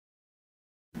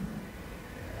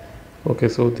Okay,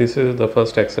 so this is the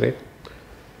first X-ray,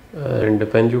 and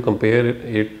when you compare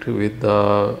it with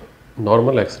the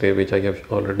normal X-ray which I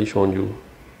have already shown you,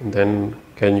 then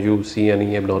can you see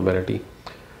any abnormality?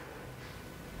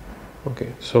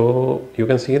 Okay, so you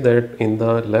can see that in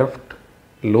the left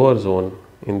lower zone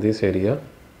in this area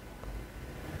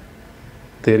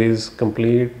there is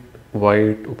complete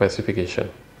white opacification.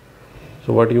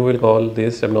 So what you will call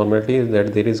this abnormality is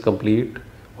that there is complete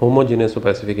homogeneous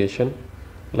opacification,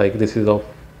 like this is of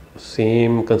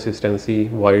same consistency,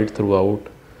 white throughout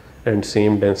and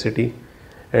same density,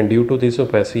 and due to this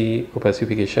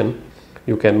opacification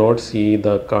you cannot see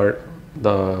the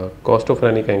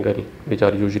costophrenic angle which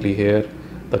are usually here,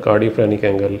 the cardiophrenic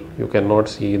angle, you cannot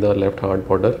see the left heart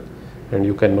border, and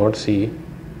you cannot see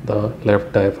the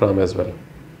left diaphragm as well.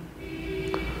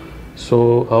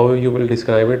 So how you will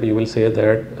describe it? You will say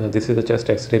that this is a chest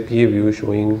X-ray PA view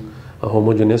showing a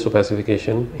homogeneous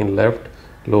opacification in left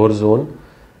lower zone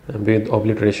with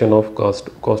obliteration of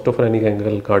costophrenic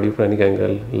angle, cardiophrenic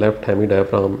angle, left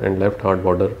hemidiaphragm and left heart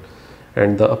border,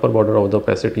 and the upper border of the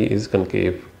opacity is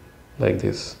concave like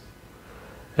this,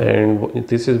 and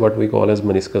this is what we call as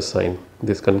meniscus sign,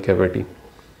 this concavity.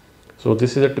 So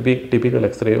this is a typical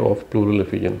X-ray of pleural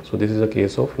effusion. So this is a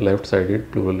case of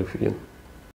left-sided pleural effusion.